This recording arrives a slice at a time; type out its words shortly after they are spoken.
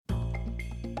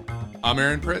I'm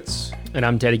Aaron Pritz. And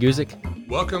I'm Teddy Guzik.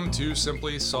 Welcome to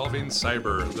Simply Solving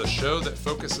Cyber, the show that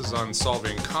focuses on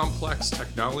solving complex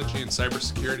technology and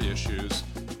cybersecurity issues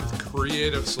with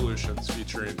creative solutions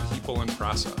featuring people and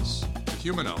process, the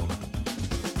human element.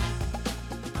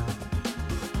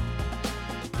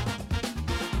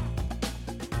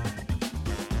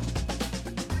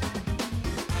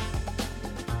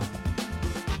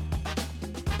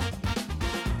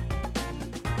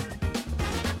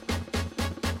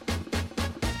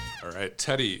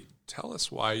 Teddy, tell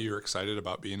us why you're excited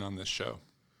about being on this show.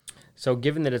 So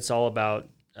given that it's all about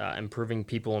improving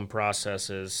people and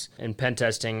processes, in pen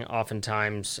testing,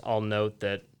 oftentimes I'll note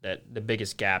that the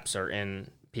biggest gaps are in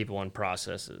people and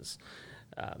processes.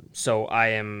 So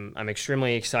I'm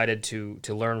extremely excited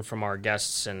to learn from our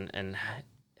guests and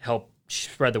help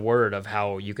spread the word of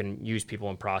how you can use people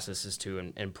and processes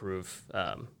to improve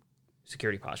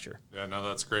security posture. Yeah, no,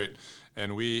 that's great.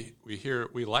 And we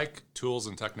like tools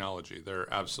and technology.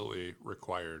 They're absolutely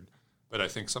required. But I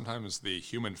think sometimes the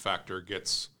human factor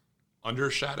gets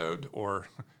undershadowed or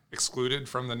excluded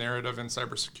from the narrative in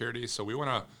cybersecurity. So we want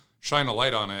to shine a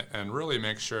light on it and really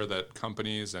make sure that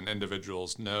companies and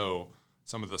individuals know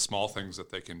some of the small things that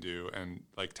they can do. And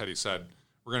like Teddy said,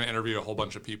 we're going to interview a whole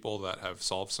bunch of people that have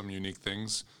solved some unique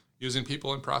things using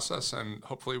people and process, and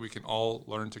hopefully we can all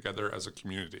learn together as a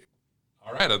community.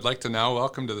 All right, I'd like to now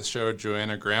welcome to the show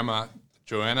Joanna Grama.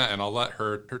 Joanna, and I'll let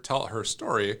her tell her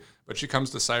story, but she comes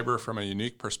to cyber from a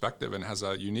unique perspective and has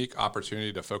a unique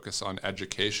opportunity to focus on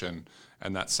education,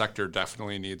 and that sector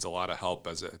definitely needs a lot of help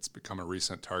as it's become a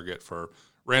recent target for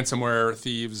ransomware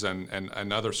thieves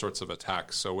and other sorts of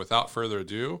attacks. So without further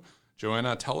ado,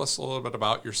 Joanna, tell us a little bit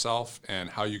about yourself and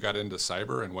how you got into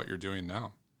cyber and what you're doing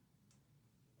now.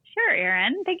 Sure,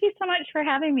 Aaron. Thank you so much for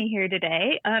having me here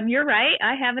today. You're right.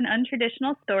 I have an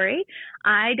untraditional story.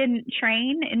 I didn't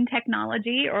train in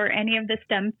technology or any of the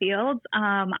STEM fields.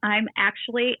 I'm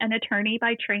actually an attorney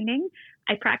by training.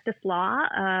 I practiced law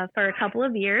for a couple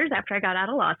of years after I got out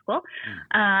of law school.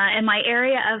 And my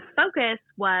area of focus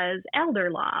was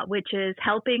elder law, which is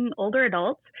helping older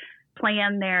adults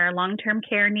plan their long-term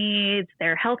care needs,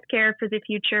 their health care for the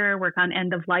future, work on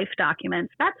end-of-life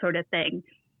documents, that sort of thing.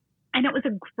 And it was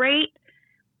a great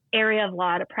area of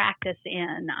law to practice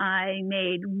in. I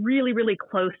made really, really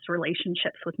close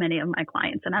relationships with many of my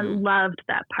clients, and I loved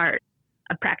that part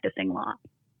of practicing law.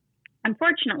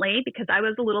 Unfortunately, because I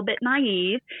was a little bit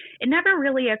naive, it never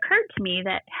really occurred to me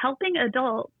that helping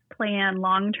adults plan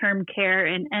long-term care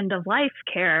and end-of-life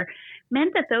care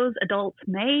meant that those adults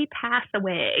may pass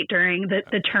away during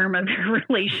the term of your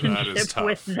relationship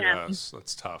with them. Yes,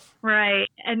 that's tough. Right.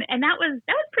 And that was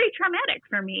pretty traumatic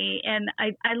for me. And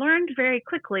I learned very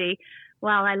quickly,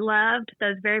 while I loved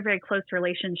those very, very close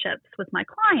relationships with my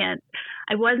clients,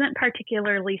 I wasn't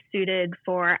particularly suited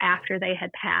for after they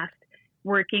had passed,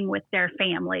 working with their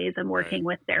families and working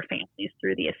with their families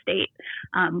through the estate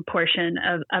portion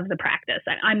of the practice.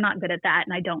 I'm not good at that,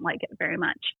 and I don't like it very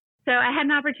much. So I had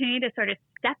an opportunity to sort of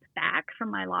step back from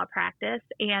my law practice,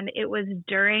 and it was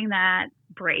during that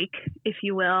break, if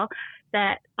you will,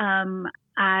 that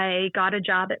I got a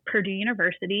job at Purdue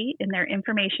University in their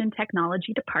information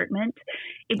technology department.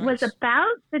 It was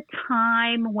about the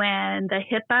time when the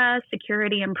HIPAA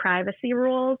security and privacy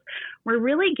rules were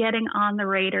really getting on the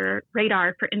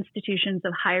radar for institutions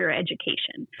of higher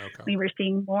education. Okay. We were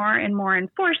seeing more and more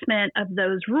enforcement of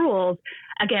those rules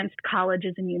against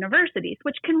colleges and universities,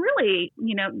 which can really,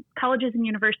 colleges and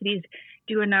universities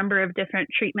do a number of different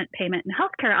treatment, payment, and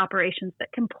healthcare operations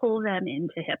that can pull them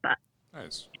into HIPAA.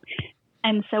 Nice.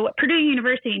 And so what Purdue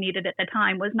University needed at the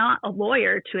time was not a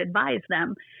lawyer to advise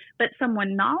them, but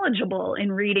someone knowledgeable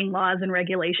in reading laws and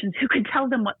regulations who could tell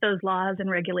them what those laws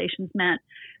and regulations meant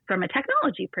from a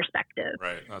technology perspective.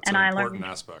 Right. That's an important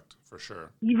aspect for sure.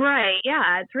 Right.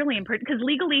 Yeah. It's really important because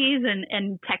legalese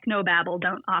and technobabble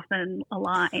don't often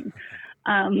align.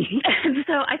 And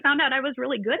so I found out I was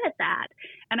really good at that,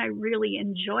 and I really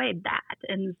enjoyed that.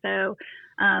 And so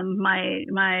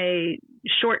my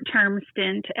short-term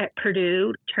stint at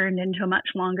Purdue turned into a much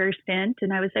longer stint,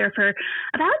 and I was there for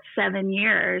about 7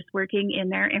 years working in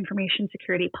their information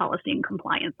security policy and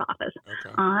compliance office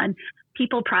on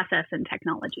people, process, and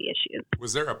technology issues.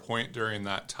 Was there a point during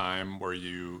that time where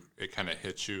it kind of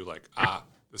hit you like,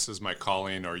 this is my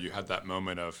calling, or you had that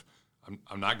moment of,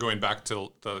 I'm not going back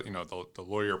to the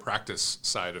lawyer practice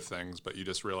side of things, but you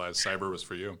just realized cyber was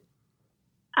for you?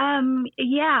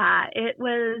 Yeah, it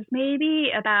was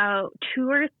maybe about 2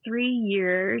 or 3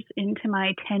 years into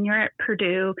my tenure at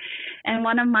Purdue. And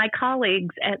one of my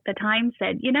colleagues at the time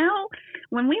said,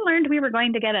 when we learned we were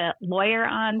going to get a lawyer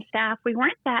on staff, we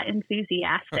weren't that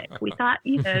enthusiastic. We thought,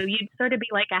 you'd sort of be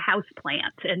like a house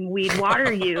plant and we'd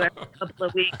water you every couple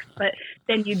of weeks, but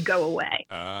then you'd go away.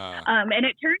 And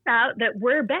it turns out that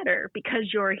we're better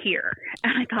because you're here.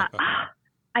 And I thought,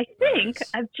 I think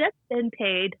I've just been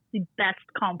paid the best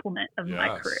compliment of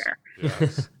my career.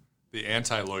 Yes. The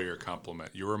anti-lawyer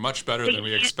compliment. You were much better than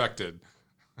we expected.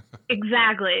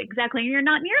 Exactly. You're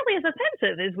not nearly as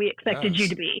offensive as we expected you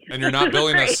to be. And you're not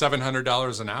billing us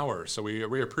 $700 an hour, so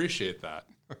we appreciate that.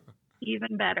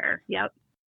 Even better. Yep.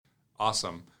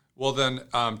 Awesome. Well, then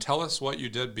tell us what you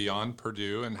did beyond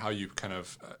Purdue and how you kind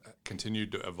of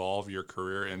continued to evolve your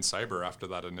career in cyber after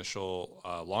that initial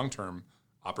long-term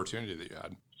opportunity that you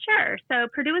had. Sure. So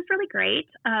Purdue was really great.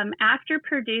 After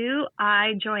Purdue,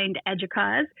 I joined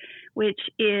EDUCAUSE, which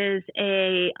is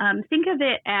think of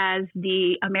it as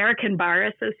the American Bar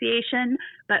Association,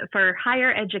 but for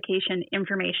higher education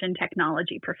information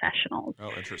technology professionals.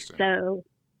 Oh, interesting. So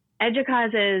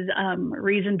EDUCAUSE's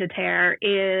reason d'etre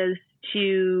is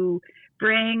to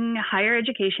bring higher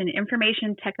education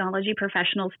information technology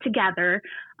professionals together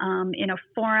in a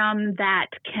forum that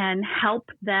can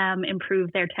help them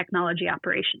improve their technology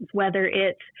operations, whether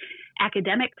it's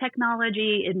academic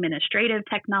technology, administrative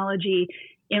technology,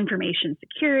 information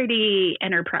security,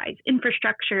 enterprise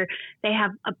infrastructure. They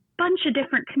have a bunch of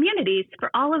different communities for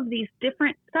all of these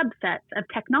different subsets of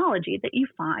technology that you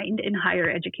find in higher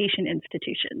education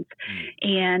institutions.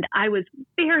 And I was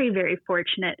very, very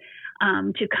fortunate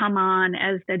to come on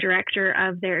as the director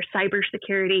of their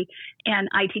cybersecurity and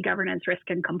IT governance, risk,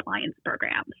 and compliance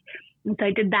programs. And so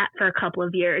I did that for a couple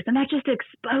of years, and that just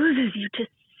exposes you to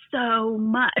so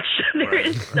much. There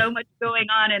is so much going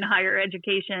on in higher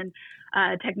education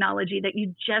technology that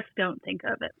you just don't think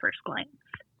of at first glance.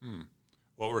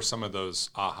 What were some of those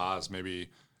ahas? Maybe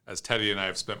as Teddy and I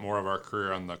have spent more of our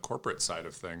career on the corporate side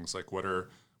of things, like what are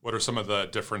some of the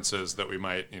differences that we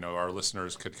might, our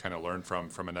listeners could kind of learn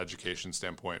from an education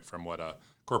standpoint, from what a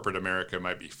corporate America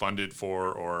might be funded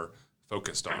for or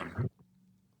focused on?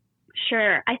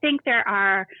 Sure. I think there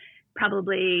are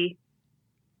probably,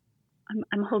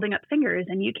 I'm holding up fingers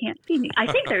and you can't see me. I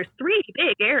think there's 3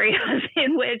 big areas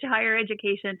in which higher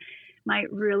education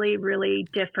might really, really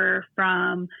differ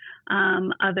from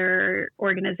other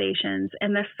organizations.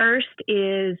 And the first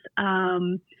is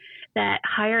that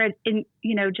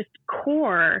just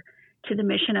core to the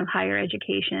mission of higher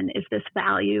education is this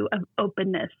value of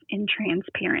openness and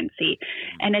transparency.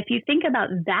 And if you think about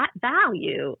that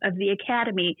value of the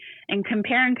academy and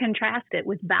compare and contrast it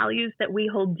with values that we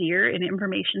hold dear in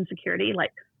information security,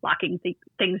 like locking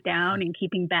things down and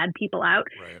keeping bad people out,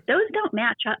 those don't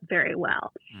match up very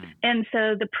well. And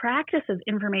so the practice of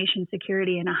information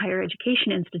security in a higher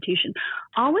education institution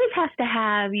always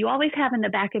you always have in the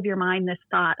back of your mind this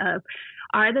thought of,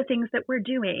 are the things that we're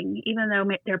doing, even though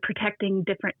they're protecting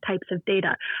different types of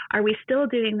data, are we still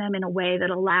doing them in a way that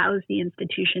allows the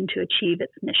institution to achieve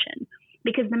its mission?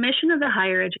 Because the mission of the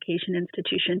higher education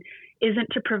institution isn't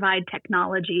to provide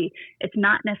technology. It's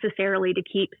not necessarily to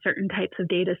keep certain types of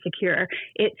data secure.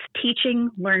 It's teaching,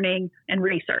 learning, and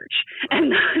research.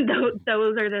 And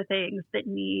those are the things that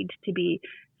need to be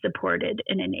supported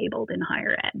and enabled in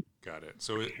higher ed. Got it.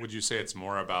 So would you say it's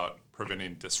more about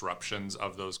preventing disruptions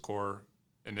of those core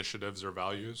initiatives or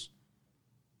values?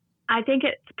 I think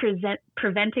it's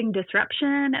preventing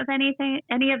disruption of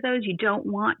any of those. You don't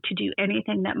want to do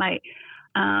anything that might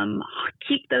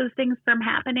keep those things from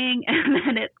happening. And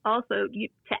then it's also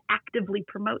to actively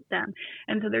promote them.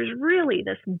 And so there's really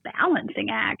this balancing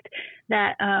act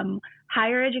that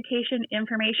higher education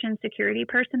information security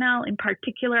personnel in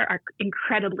particular are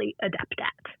incredibly adept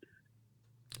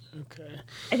at. Okay.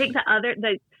 I think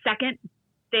the second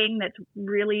thing that's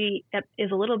really is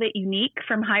a little bit unique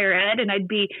from higher ed, and I'd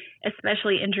be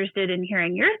especially interested in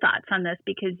hearing your thoughts on this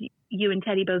because you and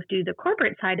Teddy both do the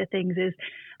corporate side of things, is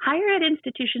higher ed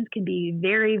institutions can be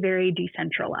very, very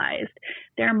decentralized.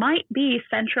 There might be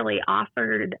centrally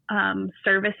offered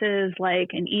services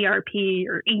like an ERP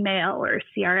or email or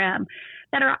CRM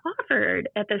that are offered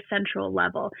at the central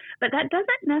level, but that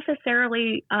doesn't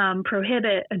necessarily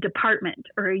prohibit a department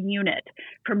or a unit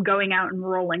from going out and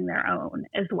rolling their own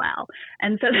as well.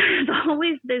 And so there's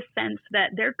always this sense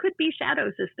that there could be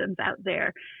shadow systems out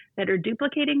there that are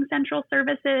duplicating central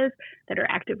services, that are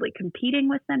actively competing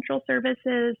with central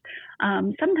services.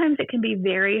 Sometimes it can be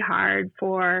very hard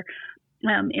for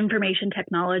information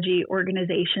technology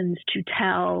organizations to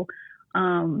tell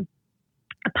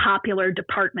a popular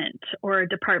department or a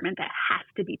department that has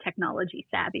to be technology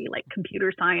savvy, like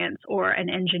computer science or an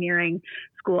engineering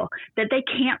school, that they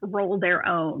can't roll their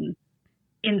own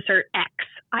insert X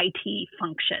IT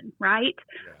function, right?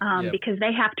 Because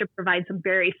they have to provide some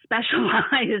very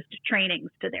specialized trainings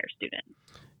to their students.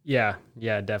 Yeah,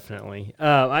 definitely.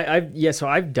 So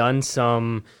I've done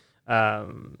some,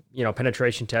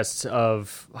 penetration tests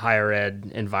of higher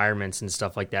ed environments and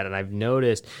stuff like that, and I've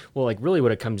noticed, well, like really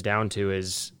what it comes down to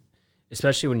is,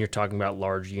 especially when you're talking about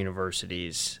large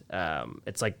universities,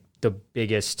 it's like the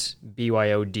biggest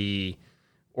BYOD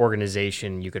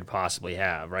organization you could possibly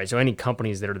have, right? So any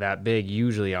companies that are that big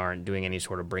usually aren't doing any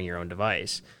sort of bring your own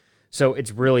device. So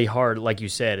it's really hard, like you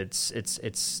said,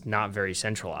 it's not very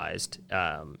centralized.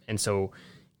 And so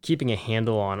keeping a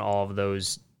handle on all of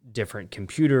those different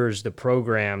computers, the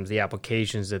programs, the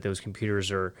applications that those computers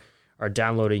are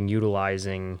downloading,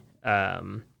 utilizing,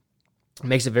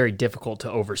 makes it very difficult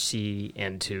to oversee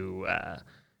and to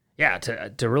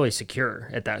really secure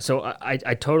at that. So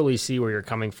I totally see where you're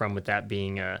coming from with that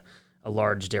being a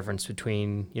large difference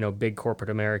between, big corporate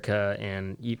America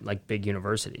and like big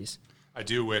universities. I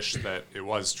do wish that it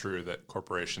was true that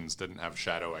corporations didn't have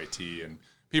shadow IT and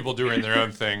people doing their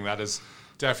own thing. That is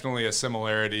definitely a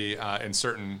similarity in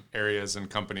certain areas and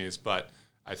companies, but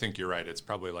I think you're right. It's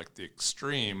probably like the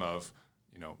extreme of,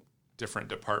 different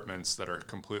departments that are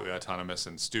completely autonomous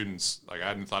and students. Like I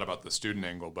hadn't thought about the student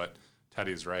angle, but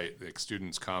Teddy's right. The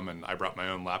students come, and I brought my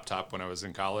own laptop when I was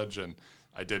in college, and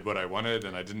I did what I wanted,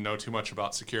 and I didn't know too much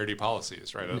about security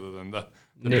policies, right? Other than the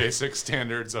basic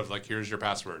standards of like, here's your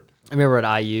password. I remember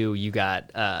at IU, you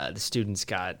got the students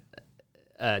got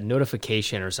a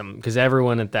notification or something because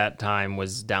everyone at that time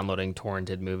was downloading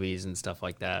torrented movies and stuff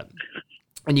like that.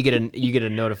 And you get a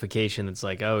notification that's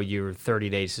like, oh, you're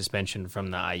 30-day suspension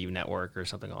from the IU network or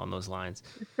something along those lines.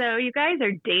 So you guys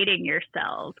are dating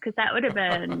yourselves because that would have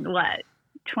been,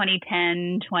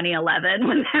 2010, 2011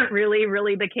 when that really,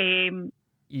 really became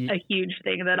a huge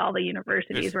thing that all the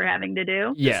universities were having to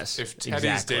do. Yes. If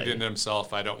Teddy's dating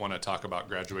himself, I don't want to talk about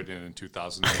graduating in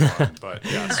 2001, but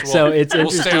yes. We'll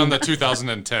stay on the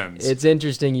 2010s. It's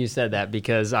interesting you said that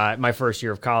because my first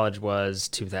year of college was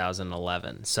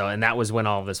 2011. So, and that was when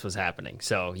all of this was happening.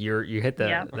 So you hit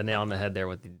the nail on the head there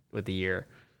with the year.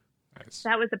 Nice.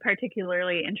 That was a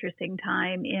particularly interesting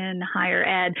time in higher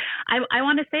ed. I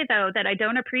want to say, though, that I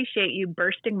don't appreciate you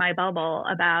bursting my bubble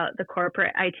about the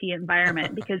corporate IT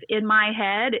environment because in my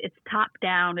head, it's top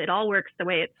down. It all works the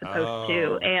way it's supposed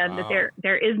to. And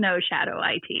there is no shadow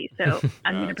IT. So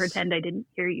I'm going to pretend I didn't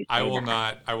hear you say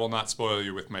that. I will not spoil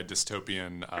you with my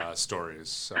dystopian stories.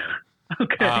 So.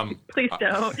 Okay, please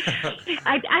don't.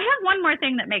 I have one more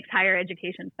thing that makes higher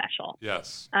education special.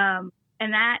 Yes.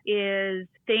 And that is,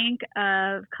 think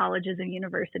of colleges and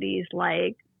universities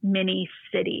like mini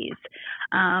cities.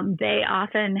 They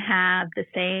often have the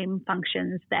same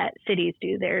functions that cities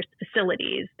do. There's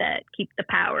facilities that keep the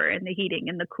power and the heating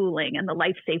and the cooling and the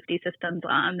life safety systems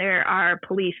on. There are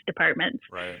police departments.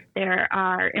 Right. There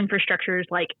are infrastructures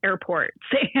like airports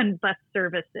and bus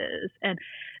services. And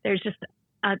there's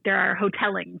there are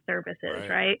hoteling services,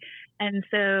 right? And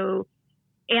so...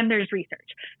 And there's research.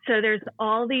 So there's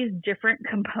all these different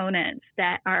components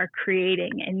that are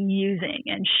creating and using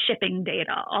and shipping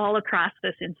data all across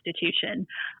this institution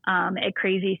at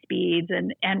crazy speeds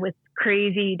and with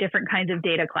crazy different kinds of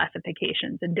data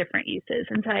classifications and different uses.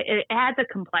 And so it adds a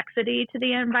complexity to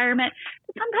the environment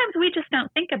that sometimes we just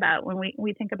don't think about when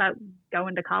we think about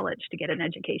going to college to get an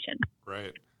education.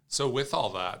 Right. So with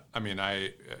all that, I mean, I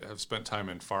have spent time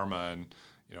in pharma, and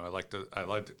I like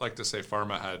to say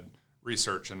pharma had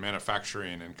research and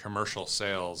manufacturing and commercial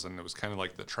sales, and it was kind of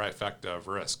like the trifecta of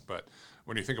risk. But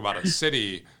when you think about a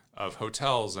city of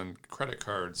hotels and credit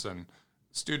cards and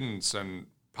students and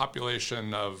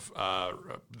population of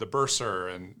the bursar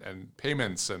and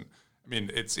payments, and I mean,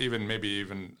 it's maybe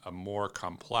even a more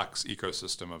complex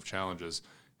ecosystem of challenges.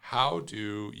 How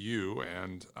do you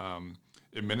and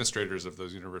administrators of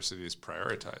those universities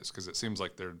prioritize? Because it seems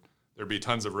like there'd be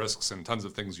tons of risks and tons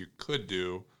of things you could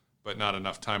do, but not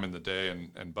enough time in the day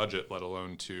and budget, let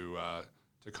alone to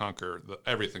conquer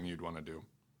everything you'd want to do.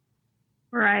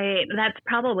 Right. That's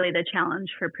probably the challenge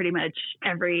for pretty much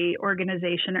every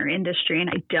organization or industry.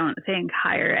 And I don't think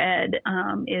higher ed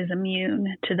is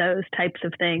immune to those types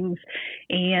of things.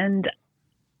 And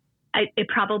it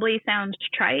probably sounds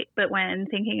trite, but when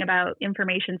thinking about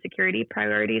information security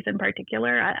priorities in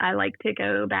particular, I like to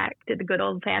go back to the good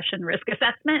old-fashioned risk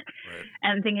assessment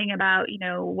and thinking about,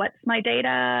 what's my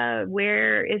data?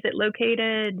 Where is it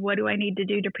located? What do I need to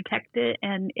do to protect it?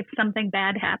 And if something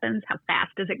bad happens, how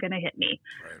fast is it going to hit me?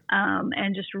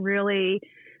 And just really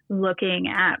looking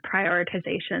at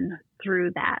prioritization through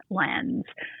that lens.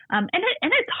 And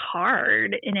it's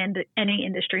hard in any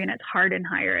industry, and it's hard in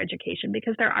higher education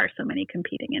because there are so many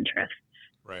competing interests.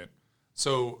 Right.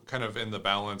 So kind of in the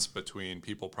balance between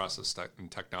people, process, and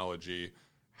technology,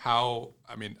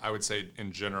 I would say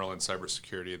in general in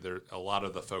cybersecurity, a lot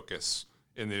of the focus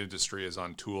in the industry is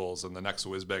on tools and the next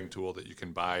whiz-bang tool that you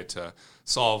can buy to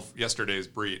solve yesterday's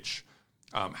breach.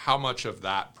 How much of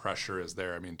that pressure is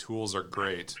there? I mean, tools are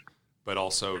great, but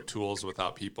also tools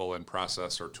without people and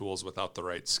process, or tools without the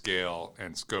right scale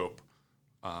and scope,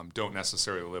 don't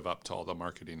necessarily live up to all the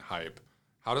marketing hype.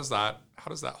 How does that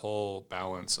whole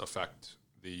balance affect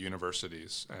the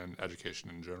universities and education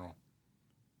in general?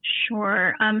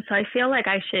 Sure. So I feel like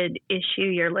I should issue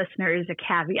your listeners a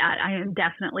caveat. I am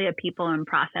definitely a people and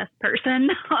process person.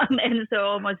 And so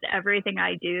almost everything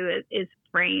I do is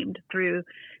framed through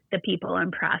the people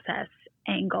and process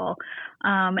angle.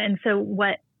 And so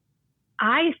what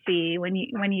I see when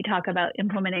you talk about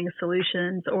implementing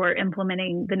solutions or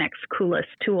implementing the next coolest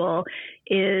tool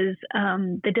is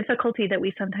the difficulty that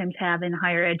we sometimes have in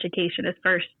higher education is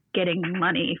first getting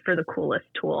money for the coolest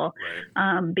tool,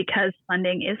 because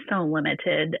funding is so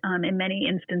limited. In many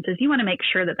instances, you want to make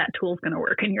sure that tool is going to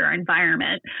work in your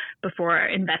environment before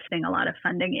investing a lot of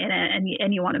funding in it,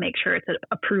 and you want to make sure it's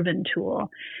a proven tool.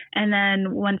 And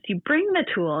then once you bring the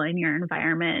tool in your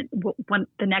environment,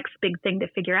 the next big thing to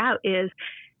figure out is,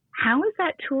 how is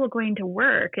that tool going to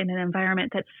work in an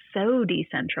environment that's so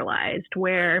decentralized,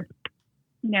 where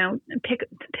pick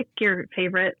your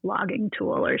favorite logging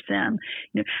tool or SIM.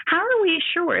 How are we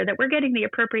sure that we're getting the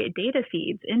appropriate data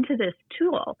feeds into this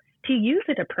tool to use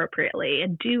it appropriately?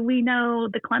 And do we know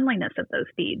the cleanliness of those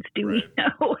feeds? Do we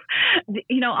know,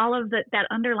 all of that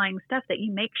underlying stuff, that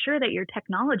you make sure that your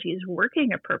technology is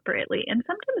working appropriately? And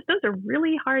sometimes those are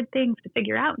really hard things to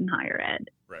figure out in higher ed.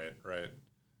 Right.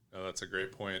 No, that's a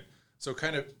great point. So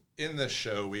kind of in this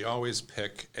show, we always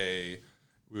pick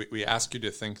we ask you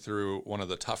to think through one of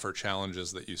the tougher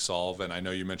challenges that you solve. And I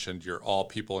know you mentioned you're all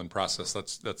people and process.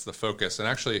 That's the focus. And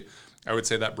actually, I would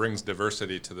say that brings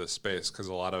diversity to this space, because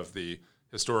a lot of the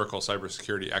historical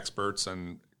cybersecurity experts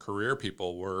and career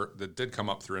people that did come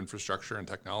up through infrastructure and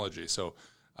technology. So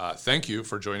thank you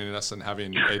for joining us and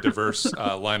having a diverse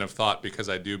line of thought, because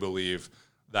I do believe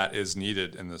that is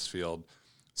needed in this field.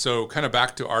 So kind of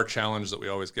back to our challenge that we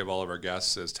always give all of our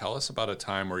guests is, tell us about a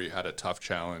time where you had a tough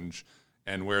challenge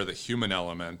and where the human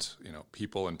element,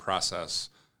 people and process,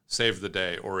 saved the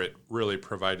day, or it really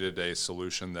provided a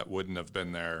solution that wouldn't have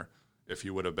been there if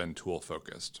you would have been tool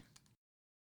focused.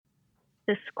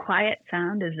 This quiet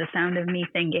sound is the sound of me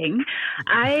thinking.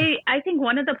 I think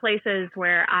one of the places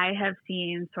where I have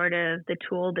seen sort of the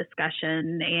tool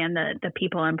discussion and the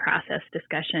people and process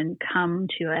discussion come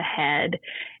to a head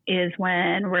is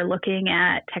when we're looking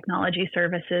at technology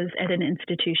services at an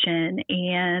institution,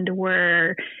 and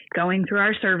we're going through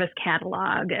our service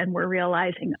catalog, and we're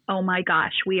realizing, oh my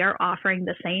gosh, we are offering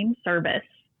the same service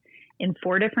in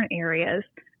 4 different areas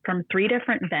from 3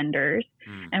 different vendors,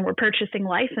 and we're purchasing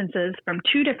licenses from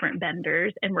 2 different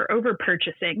vendors, and we're over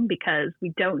purchasing because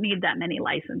we don't need that many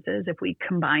licenses if we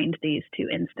combined these 2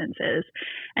 instances.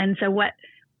 And so what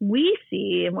we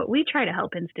see and what we try to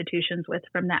help institutions with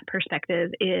from that perspective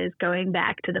is going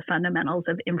back to the fundamentals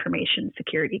of information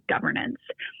security governance.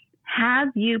 Have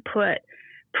you put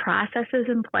processes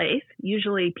in place,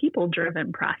 usually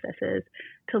people-driven processes,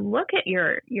 to look at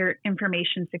your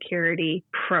information security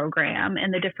program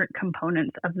and the different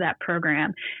components of that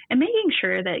program, and making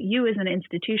sure that you as an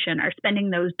institution are spending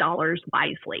those dollars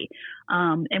wisely.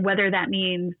 And whether that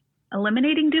means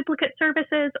eliminating duplicate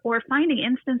services or finding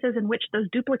instances in which those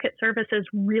duplicate services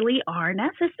really are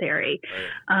necessary.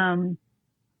 Right.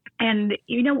 And,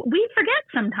 we forget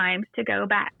sometimes to go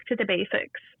back to the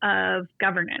basics of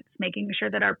governance, making sure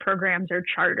that our programs are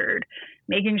chartered,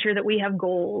 making sure that we have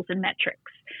goals and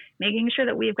metrics, making sure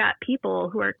that we've got people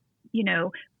who are,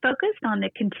 focused on the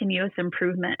continuous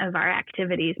improvement of our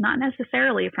activities, not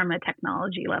necessarily from a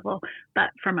technology level, but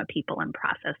from a people and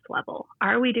process level.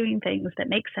 Are we doing things that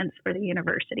make sense for the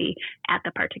university at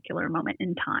the particular moment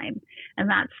in time? And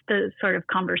that's the sort of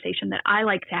conversation that I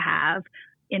like to have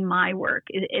in my work,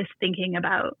 is thinking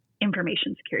about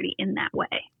information security in that way.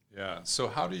 Yeah. So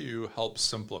how do you help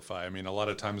simplify? I mean, a lot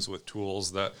of times with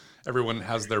tools that everyone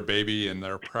has their baby and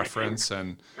their preference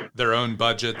and their own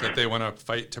budget that they want to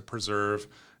fight to preserve.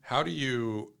 How do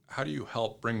you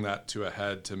help bring that to a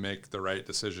head to make the right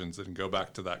decisions and go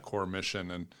back to that core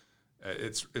mission? And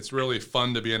it's really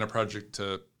fun to be in a project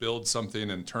to build something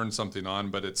and turn something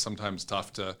on, but it's sometimes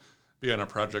tough to be on a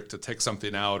project to take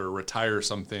something out or retire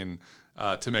something.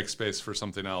 to make space for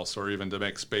something else, or even to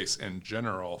make space in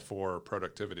general for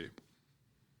productivity.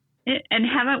 And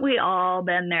haven't we all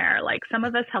been there? Like, some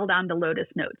of us held on to Lotus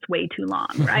Notes way too long,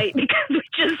 right? Because we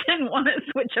just didn't want to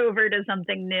switch over to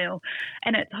something new,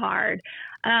 and it's hard.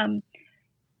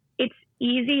 It's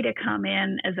easy to come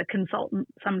in as a consultant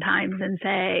sometimes and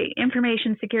say,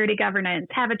 information security governance,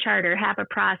 have a charter, have a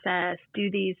process, do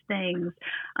these things.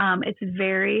 It's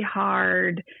very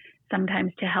hard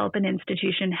sometimes to help an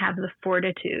institution have the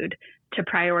fortitude to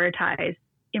prioritize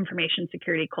information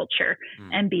security culture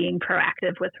and being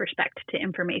proactive with respect to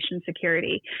information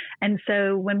security. And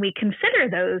so when we consider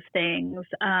those things,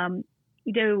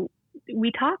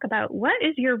 we talk about what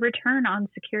is your return on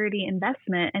security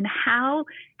investment, and how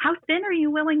thin are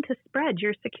you willing to spread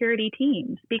your security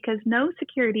teams? Because no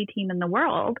security team in the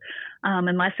world,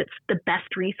 unless it's the best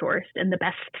resourced and the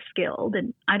best skilled,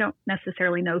 and I don't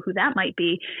necessarily know who that might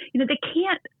be,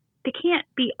 they can't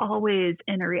be always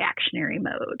in a reactionary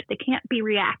mode. They can't be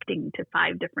reacting to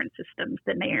 5 different systems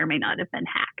that may or may not have been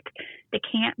hacked. They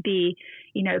can't be,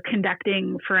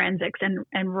 conducting forensics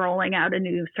and rolling out a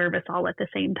new service all at the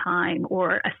same time,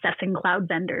 or assessing cloud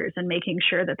vendors and making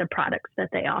sure that the products that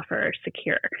they offer are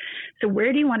secure. So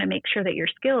where do you want to make sure that your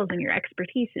skills and your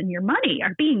expertise and your money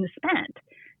are being spent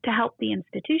to help the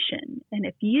institution? And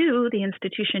if you, the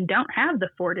institution, don't have the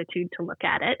fortitude to look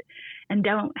at it, and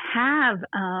don't have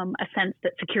a sense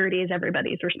that security is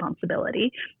everybody's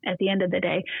responsibility at the end of the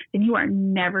day, then you are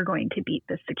never going to beat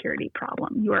the security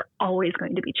problem. You are always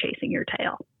going to be chasing your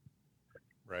tail.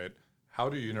 Right. How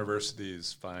do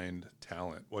universities find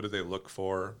talent? What do they look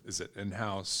for? Is it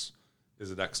in-house?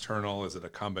 Is it external? Is it a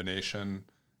combination?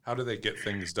 How do they get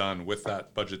things done with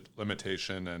that budget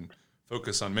limitation and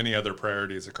focus on many other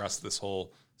priorities across this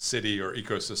whole city or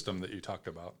ecosystem that you talked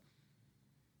about?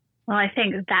 Well, I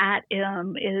think that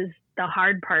is the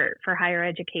hard part for higher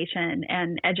education.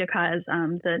 And EDUCAUSE,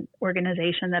 the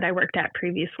organization that I worked at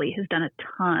previously, has done a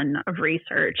ton of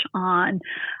research on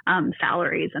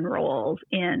salaries and roles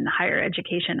in higher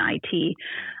education IT.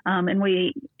 And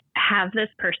we have this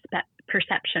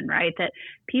perception, right, that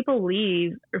people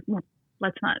leave, or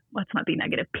let's not be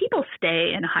negative. People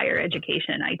stay in higher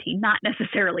education IT, not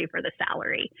necessarily for the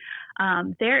salary.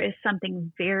 There is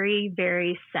something very,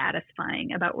 very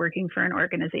satisfying about working for an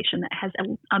organization that has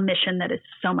a mission that is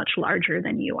so much larger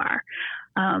than you are.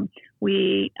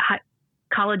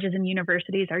 Colleges and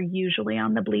universities are usually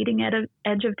on the bleeding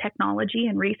edge of technology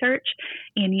and research,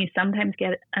 and you sometimes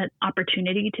get an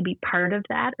opportunity to be part of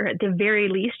that, or at the very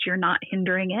least, you're not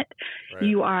hindering it. Right.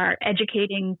 You are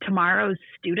educating tomorrow's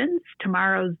students,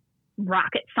 tomorrow's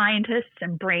rocket scientists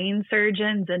and brain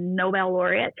surgeons and Nobel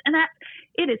laureates, and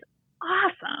it is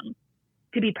awesome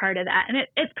to be part of that. And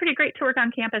it's pretty great to work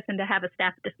on campus and to have a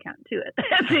staff discount to it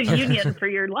as a union for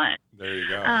your lunch. There you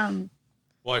go.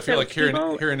 Well, I feel like here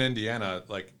in Indiana,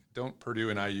 like, don't Purdue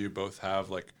and IU both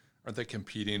have, like, aren't they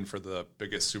competing for the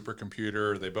biggest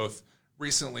supercomputer? They both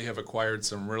recently have acquired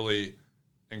some really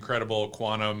incredible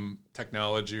quantum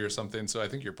technology or something. So I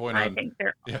think your point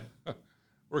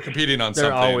we're competing on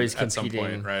something always at competing. Some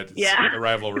point, right? It's a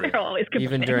rivalry. They're always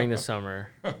competing. Even during the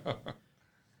summer.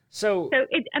 So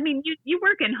you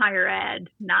work in higher ed,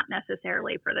 not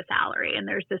necessarily for the salary. And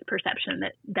there's this perception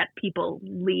that people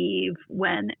leave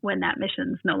when that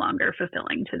mission's no longer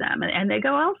fulfilling to them, and they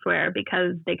go elsewhere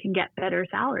because they can get better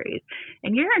salaries.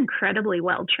 And you're incredibly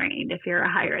well trained if you're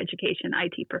a higher education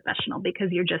IT professional,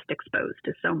 because you're just exposed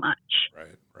to so much.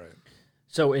 Right.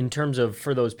 So in terms of,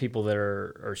 for those people that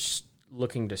are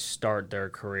looking to start their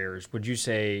careers, would you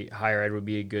say higher ed would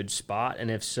be a good spot?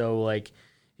 And if so, like,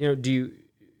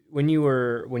 when you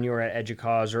were at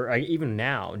EDUCAUSE, or even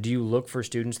now, do you look for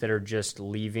students that are just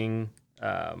leaving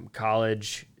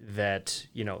college that,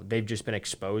 they've just been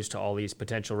exposed to all these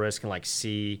potential risks, and like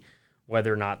see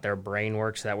whether or not their brain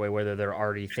works that way, whether they're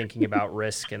already thinking about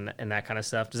risk and that kind of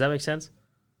stuff? Does that make sense?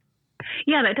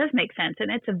 Yeah, that does make sense. And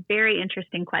it's a very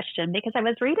interesting question, because I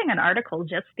was reading an article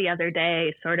just the other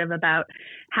day sort of about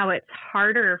how it's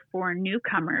harder for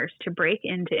newcomers to break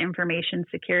into information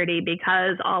security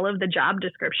because all of the job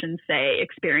descriptions say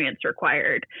experience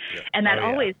required. Yeah. And that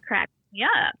always cracks me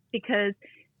up, because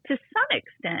to some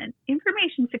extent,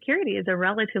 information security is a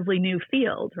relatively new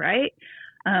field, right?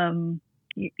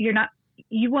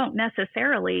 You won't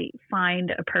necessarily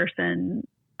find a person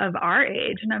of our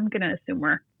age, and I'm going to assume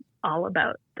we're all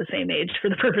about the same age for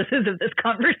the purposes of this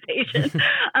conversation.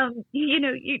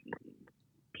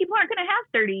 People aren't going to have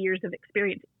 30 years of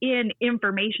experience in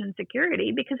information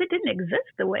security, because it didn't exist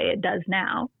the way it does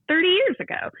now 30 years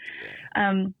ago.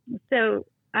 So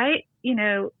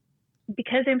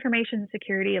because information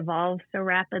security evolves so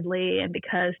rapidly and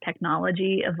because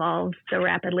technology evolves so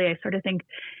rapidly, I sort of think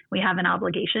we have an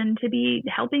obligation to be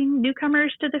helping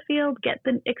newcomers to the field get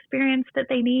the experience that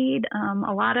they need.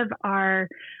 A lot of our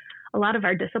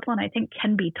discipline, I think,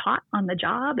 can be taught on the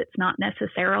job. It's not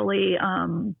necessarily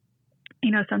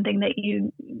something that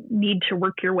you need to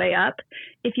work your way up,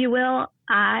 if you will.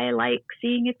 I like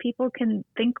seeing if people can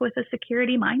think with a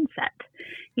security mindset.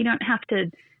 You don't have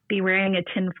to be wearing a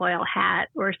tinfoil hat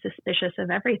or suspicious of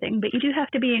everything, but you do have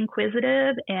to be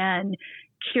inquisitive and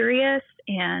curious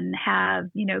and have,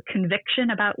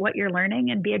 conviction about what you're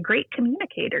learning and be a great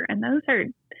communicator. And those are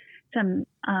some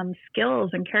skills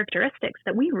and characteristics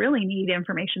that we really need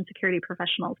information security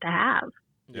professionals to have.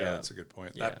 Yeah, that's a good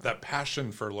point. Yeah. That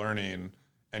passion for learning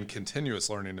and continuous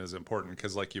learning is important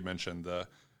because, like you mentioned,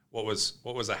 what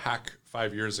was a hack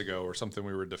 5 years ago or something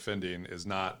we were defending is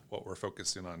not what we're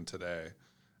focusing on today.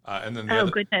 And then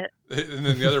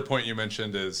the other point you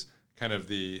mentioned is kind of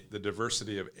the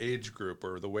diversity of age group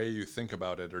or the way you think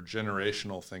about it or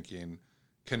generational thinking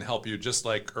can help you. Just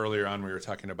like earlier on we were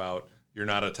talking about, you're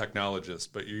not a technologist,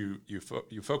 but you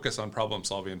focus on problem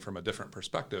solving from a different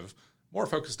perspective, more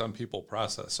focused on people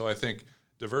process. So I think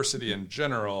diversity in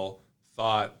general,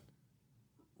 thought,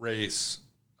 race,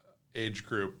 age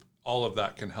group, all of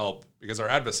that can help because our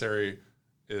adversary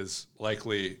is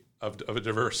likely of a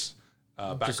diverse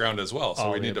background as well.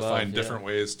 So we need to find different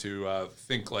ways to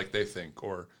think like they think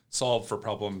or solve for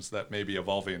problems that may be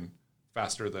evolving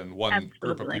faster than one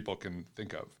group of people can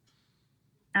think of.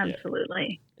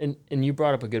 Absolutely. Yeah. And you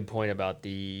brought up a good point about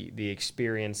the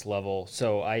experience level.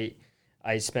 So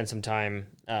I spent some time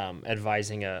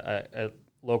advising a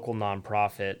local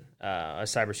nonprofit, a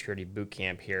cybersecurity boot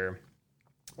camp here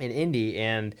in Indy,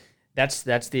 and that's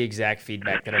the exact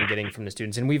feedback that I'm getting from the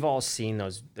students. And we've all seen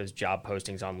those job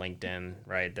postings on LinkedIn,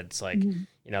 right? That's like,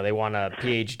 they want a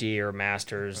PhD or a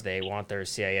master's, they want their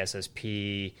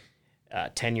CISSP,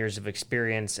 10 years of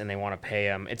experience, and they want to pay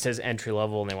them. It says entry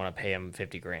level, and they want to pay them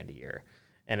 $50,000 a year,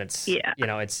 and it's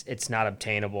it's not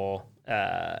obtainable,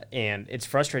 and it's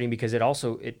frustrating because it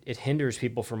also it hinders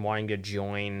people from wanting to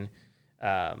join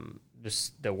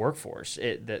the workforce,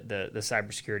 the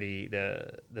cybersecurity,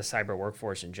 the cyber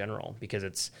workforce in general, because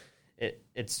it's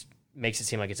makes it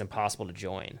seem like it's impossible to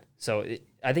join. So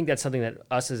I think that's something that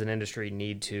us as an industry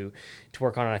need to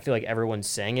work on. And I feel like everyone's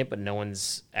saying it, but no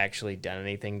one's actually done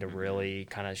anything to really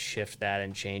kind of shift that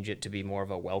and change it to be more of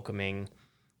a welcoming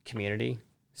community,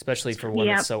 especially for one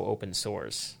that's so open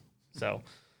source. So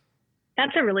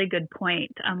that's a really good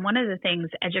point. One of the things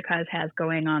EDUCAUSE has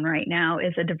going on right now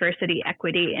is a diversity,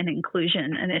 equity, and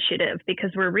inclusion initiative,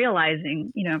 because we're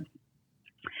realizing,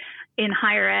 in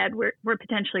higher ed, we're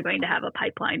potentially going to have a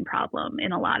pipeline problem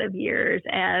in a lot of years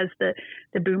as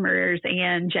the boomers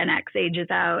and Gen X ages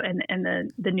out and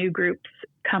the new groups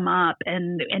come up,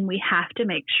 and we have to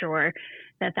make sure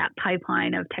that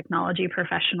pipeline of technology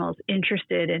professionals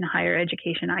interested in higher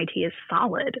education IT is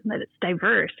solid, and that it's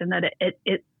diverse, and that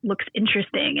it looks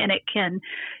interesting, and it can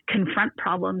confront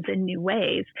problems in new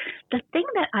ways. The thing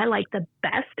that I like the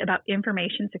best about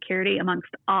information security amongst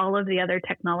all of the other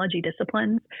technology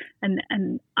disciplines, and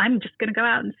I'm just going to go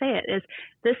out and say it, is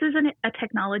this is a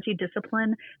technology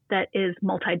discipline that is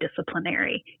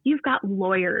multidisciplinary. You've got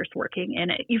lawyers working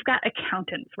in it. You've got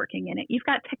accountants working in it. You've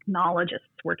got technologists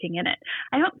working in it.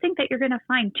 I don't think that you're going to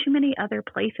find too many other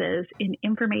places in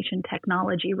information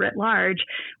technology writ large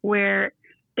where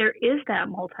there is that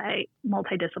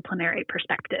multidisciplinary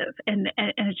perspective. And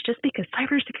it's just because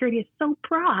cybersecurity is so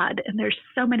broad and there's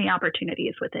so many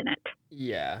opportunities within it.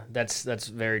 Yeah, that's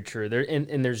very true.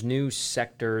 And there's new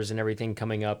sectors and everything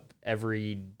coming up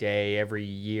every day, every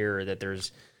year, that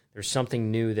there's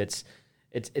something new that's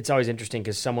it's always interesting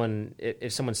because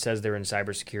if someone says they're in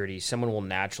cybersecurity, someone will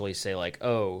naturally say like,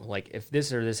 oh, like if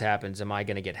this or this happens, am I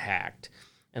going to get hacked?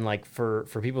 And like for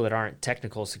people that aren't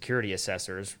technical security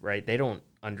assessors, right, they don't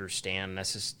understand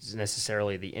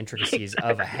necessarily the intricacies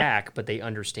of a hack, but they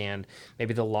understand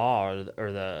maybe the law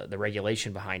or the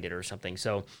regulation behind it or something.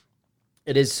 So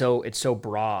it's so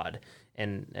broad.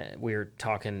 And we were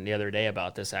talking the other day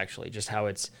about this, actually, just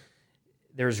how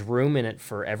there's room in it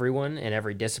for everyone in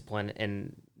every discipline.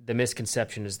 And the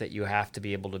misconception is that you have to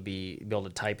be able to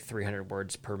type 300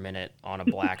 words per minute on a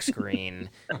black screen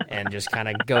and just kind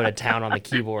of go to town on the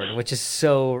keyboard, which is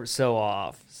so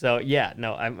off. So yeah,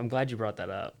 no, I'm glad you brought that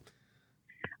up.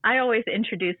 I always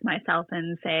introduce myself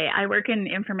and say, I work in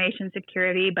information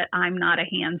security, but I'm not a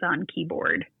hands-on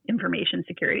keyboard information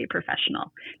security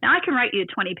professional. Now I can write you a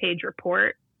 20-page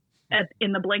report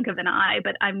in the blink of an eye,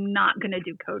 but I'm not going to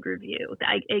do code review.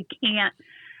 I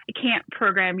can't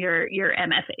program your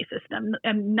MFA system.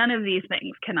 And none of these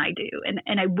things can I do,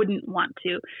 and I wouldn't want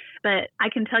to. But I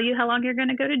can tell you how long you're going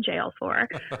to go to jail for.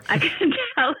 I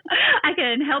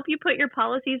can help you put your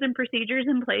policies and procedures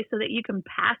in place so that you can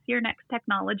pass your next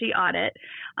technology audit.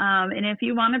 And if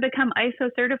you want to become ISO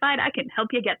certified, I can help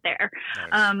you get there.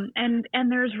 Nice.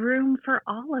 And there's room for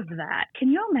all of that. Can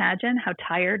you imagine how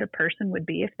tired a person would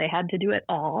be if they had to do it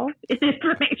all in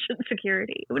information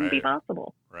security? It wouldn't be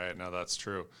possible. Right. No, that's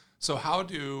true. So how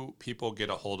do people get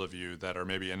a hold of you that are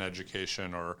maybe in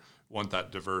education or want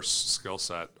that diverse skill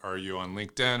set? Are you on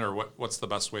LinkedIn, or what's the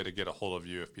best way to get a hold of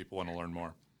you if people want to learn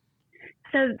more?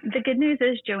 So the good news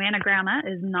is Joanna Grama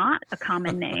is not a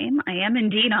common name. I am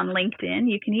indeed on LinkedIn.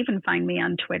 You can even find me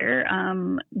on Twitter.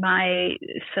 My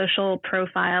social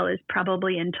profile is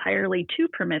probably entirely too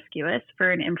promiscuous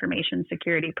for an information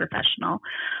security professional.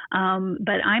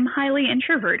 But I'm highly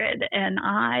introverted, and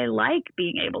I like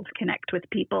being able to connect with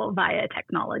people via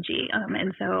technology.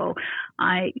 And so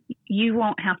you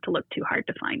won't have to look too hard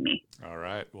to find me. All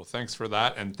right. Well, thanks for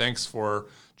that. And thanks for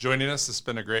joining us. It's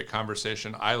been a great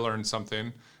conversation. I learned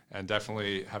something and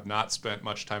definitely have not spent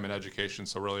much time in education,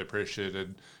 so really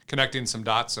appreciated connecting some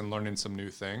dots and learning some new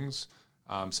things.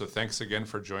 So thanks again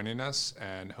for joining us,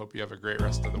 and hope you have a great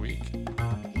rest of the week.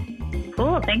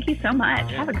 Cool. Thank you so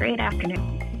much. Yeah. Have a great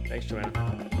afternoon. Thanks,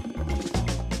 Joanna.